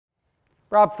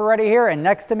Rob Ferretti here, and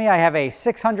next to me I have a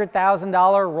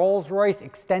 $600,000 Rolls Royce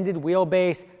extended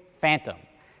wheelbase Phantom.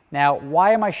 Now,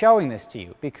 why am I showing this to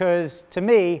you? Because to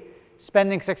me,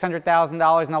 spending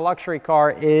 $600,000 in a luxury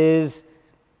car is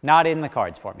not in the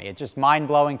cards for me. It's just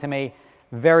mind-blowing to me,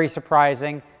 very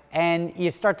surprising. And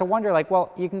you start to wonder, like,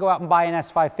 well, you can go out and buy an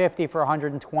S550 for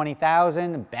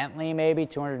 $120,000, a Bentley maybe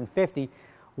 $250.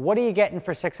 What are you getting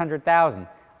for $600,000?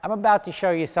 I'm about to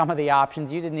show you some of the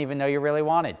options you didn't even know you really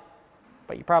wanted.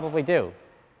 But you probably do,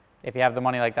 if you have the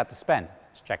money like that to spend.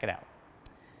 Let's check it out.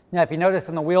 Now, if you notice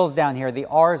on the wheels down here, the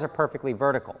R's are perfectly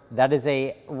vertical. That is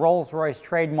a Rolls-Royce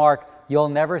trademark. You'll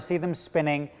never see them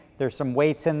spinning. There's some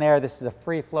weights in there. This is a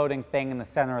free-floating thing in the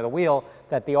center of the wheel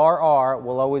that the RR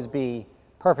will always be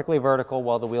perfectly vertical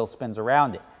while the wheel spins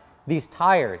around it. These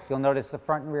tires, you'll notice the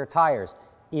front and rear tires.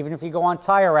 Even if you go on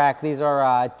Tire Rack, these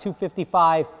are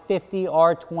 255/50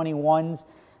 R21s.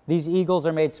 These Eagles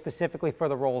are made specifically for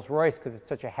the Rolls-Royce because it's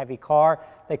such a heavy car.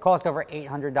 They cost over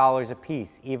 $800 a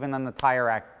piece, even on the Tire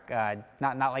Rack,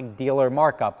 not like dealer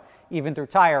markup. Even through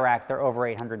Tire Rack, they're over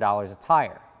 $800 a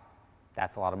tire.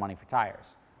 That's a lot of money for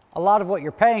tires. A lot of what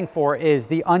you're paying for is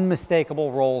the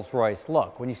unmistakable Rolls-Royce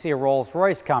look. When you see a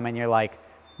Rolls-Royce coming, you're like,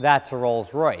 that's a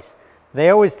Rolls-Royce. They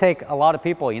always take, a lot of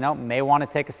people, you know, may want to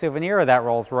take a souvenir of that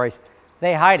Rolls-Royce.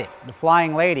 They hide it. The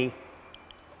Flying Lady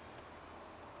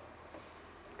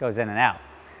goes in and out.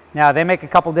 Now, they make a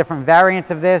couple different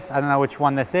variants of this. I don't know which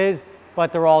one this is,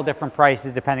 but they're all different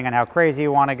prices depending on how crazy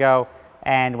you want to go.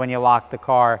 And when you lock the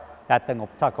car, that thing will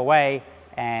tuck away,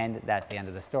 and that's the end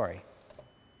of the story.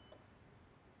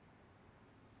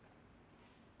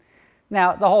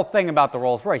 Now, the whole thing about the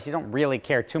Rolls-Royce, you don't really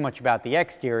care too much about the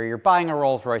exterior. You're buying a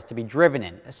Rolls-Royce to be driven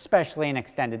in, especially an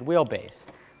extended wheelbase.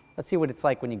 Let's see what it's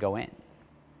like when you go in.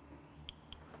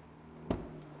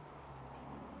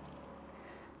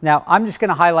 Now, I'm just going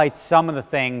to highlight some of the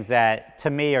things that, to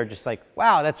me, are just like,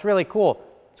 wow, that's really cool.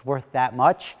 It's worth that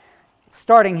much.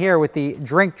 Starting here with the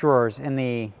drink drawers in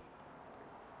the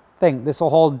thing. This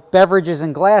will hold beverages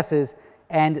and glasses,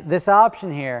 and this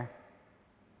option here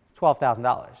is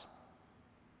 $12,000.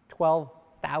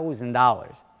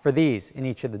 $12,000 for these in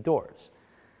each of the doors.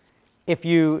 If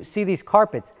you see these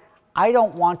carpets, I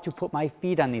don't want to put my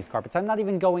feet on these carpets. I'm not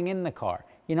even going in the car.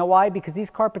 You know why? Because these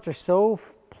carpets are so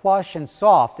plush and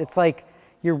soft. It's like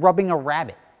you're rubbing a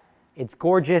rabbit. It's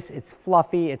gorgeous, it's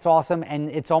fluffy, it's awesome, and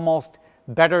it's almost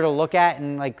better to look at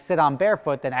and like sit on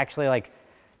barefoot than actually like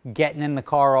getting in the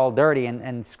car all dirty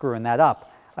and screwing that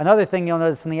up. Another thing you'll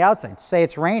notice on the outside, say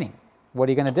it's raining. What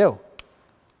are you going to do?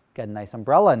 Get a nice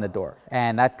umbrella in the door,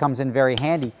 and that comes in very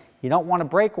handy. You don't want to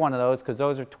break one of those because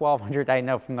those are $1,200, I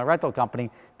know from the rental company,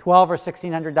 $1,200 or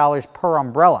 $1,600 per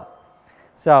umbrella.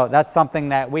 So that's something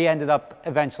that we ended up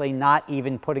eventually not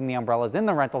even putting the umbrellas in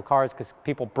the rental cars because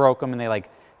people broke them and they like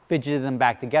fidgeted them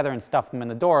back together and stuffed them in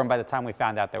the door, and by the time we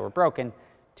found out they were broken,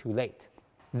 too late.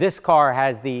 This car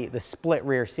has the split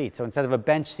rear seat, so instead of a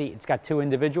bench seat, it's got two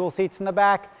individual seats in the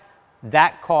back.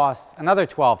 That costs another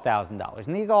 $12,000,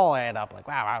 and these all add up like,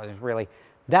 wow,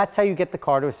 that's how you get the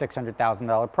car to a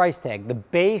 $600,000 price tag. The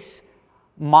base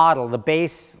model, the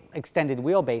base extended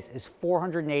wheelbase is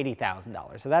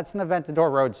 $480,000. So that's an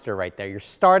Aventador Roadster right there. You're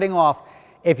starting off,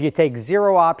 if you take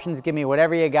zero options, give me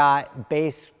whatever you got,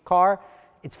 base car,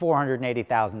 it's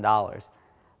 $480,000.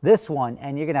 This one,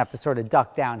 and you're gonna have to sort of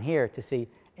duck down here to see,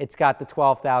 it's got the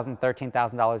 $12,000,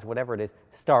 $13,000, whatever it is,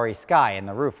 Starry Sky in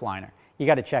the roof liner. You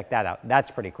got to check that out.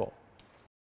 That's pretty cool.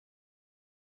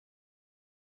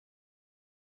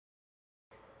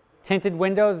 Tinted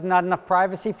windows, not enough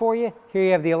privacy for you? Here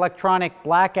you have the electronic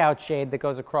blackout shade that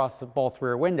goes across both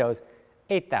rear windows.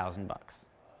 $8,000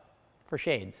 for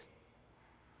shades.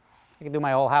 I can do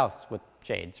my whole house with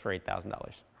shades for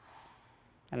 $8,000.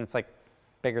 And it's like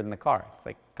bigger than the car. It's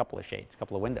like a couple of shades, a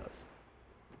couple of windows.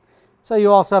 So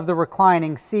you also have the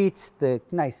reclining seats, the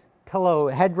nice pillow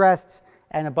headrests,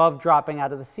 and above dropping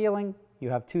out of the ceiling, you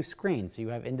have two screens. So you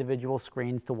have individual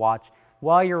screens to watch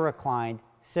while you're reclined,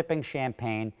 sipping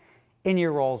champagne in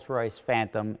your Rolls-Royce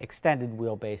Phantom, extended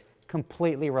wheelbase,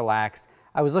 completely relaxed.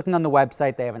 I was looking on the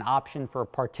website. They have an option for a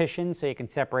partition so you can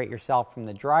separate yourself from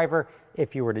the driver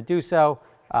if you were to do so.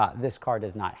 This car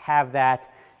does not have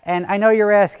that. And I know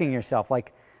you're asking yourself,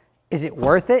 like, is it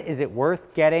worth it? Is it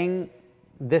worth getting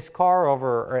this car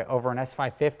over an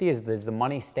S550? Does the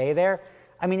money stay there?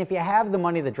 I mean, if you have the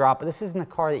money to drop, this isn't a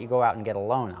car that you go out and get a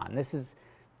loan on. This is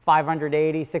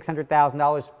 $580,000,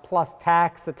 $600,000 plus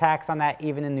tax. The tax on that,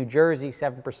 even in New Jersey,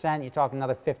 7%. You're talking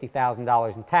another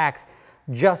 $50,000 in tax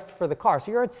just for the car. So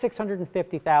you're at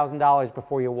 $650,000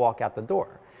 before you walk out the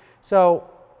door. So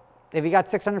If you got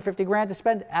 650 grand to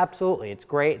spend, absolutely. It's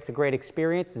great. It's a great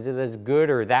experience. Is it as good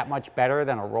or that much better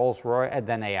than a Rolls Royce,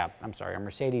 than a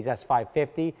Mercedes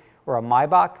S550 or a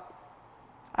Maybach?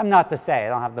 I'm not to say. I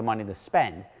don't have the money to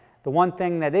spend. The one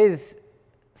thing that is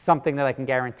something that I can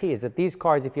guarantee is that these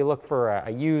cars, if you look for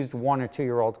a used 1 or 2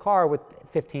 year old car with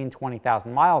 15,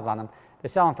 20,000 miles on them, they're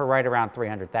selling for right around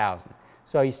 300,000.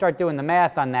 So you start doing the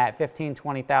math on that, $15,000,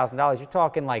 $20,000, you're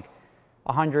talking like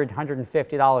 $100,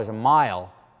 $150 a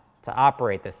mile to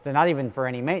operate this. They're not even for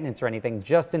any maintenance or anything,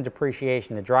 just in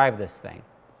depreciation to drive this thing.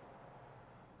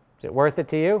 Is it worth it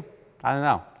to you? I don't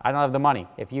know. I don't have the money.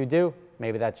 If you do,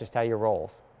 maybe that's just how you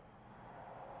rolls.